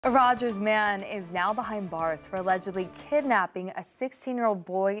A Rogers man is now behind bars for allegedly kidnapping a 16-year-old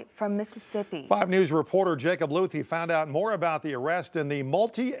boy from Mississippi. 5 News reporter Jacob Luthi found out more about the arrest and the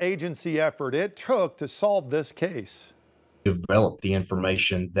multi-agency effort it took to solve this case. Developed the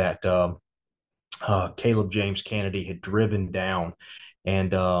information that Caleb James Cannady had driven down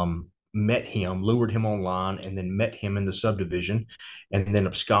and met him, lured him online, and then met him in the subdivision, and then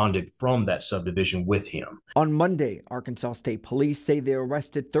absconded from that subdivision with him. On Monday, Arkansas State Police say they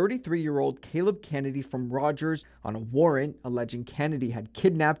arrested 33-year-old Caleb Cannady from Rogers on a warrant alleging Cannady had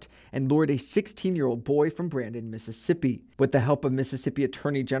kidnapped and lured a 16-year-old boy from Brandon, Mississippi. With the help of Mississippi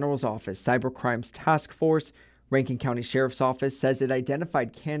Attorney General's Office Cybercrimes Task Force, Rankin County Sheriff's Office says it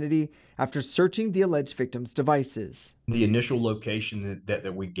identified Cannady after searching the alleged victim's devices. The initial location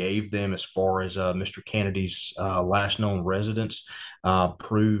that we gave them as far as Mr. Cannady's last known residence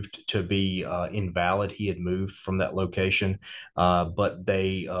proved to be invalid. He had moved from that location, but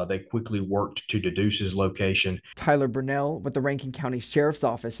they quickly worked to deduce his location. Tyler Burnell with the Rankin County Sheriff's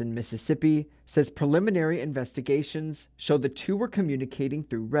Office in Mississippi says preliminary investigations show the two were communicating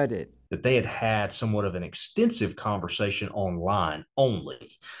through Reddit. That they had somewhat of an extensive conversation online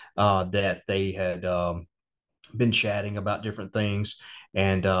only, that they had been chatting about different things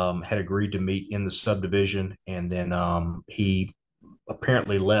and had agreed to meet in the subdivision. And then he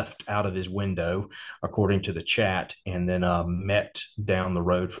apparently left out of his window, according to the chat, and then met down the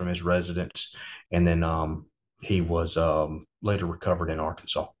road from his residence. And then he was later recovered in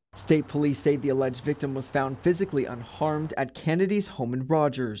Arkansas. State police say the alleged victim was found physically unharmed at Cannady's home in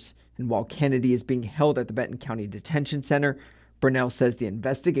Rogers. And while Cannady is being held at the Benton County Detention Center, Burnell says the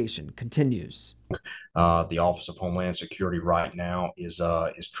investigation continues. The Office of Homeland Security right now is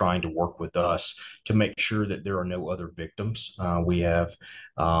trying to work with us to make sure that there are no other victims. We have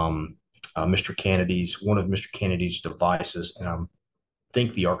one of Mr. Cannady's devices, and I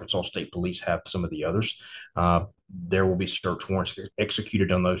think the Arkansas State Police have some of the others. There will be search warrants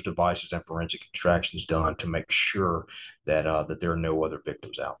executed on those devices and forensic extractions done to make sure that that there are no other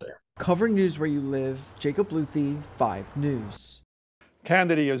victims out there. Covering news where you live, Jacob Luthi, 5 News.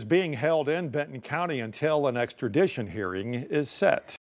 Cannady is being held in Benton County until an extradition hearing is set.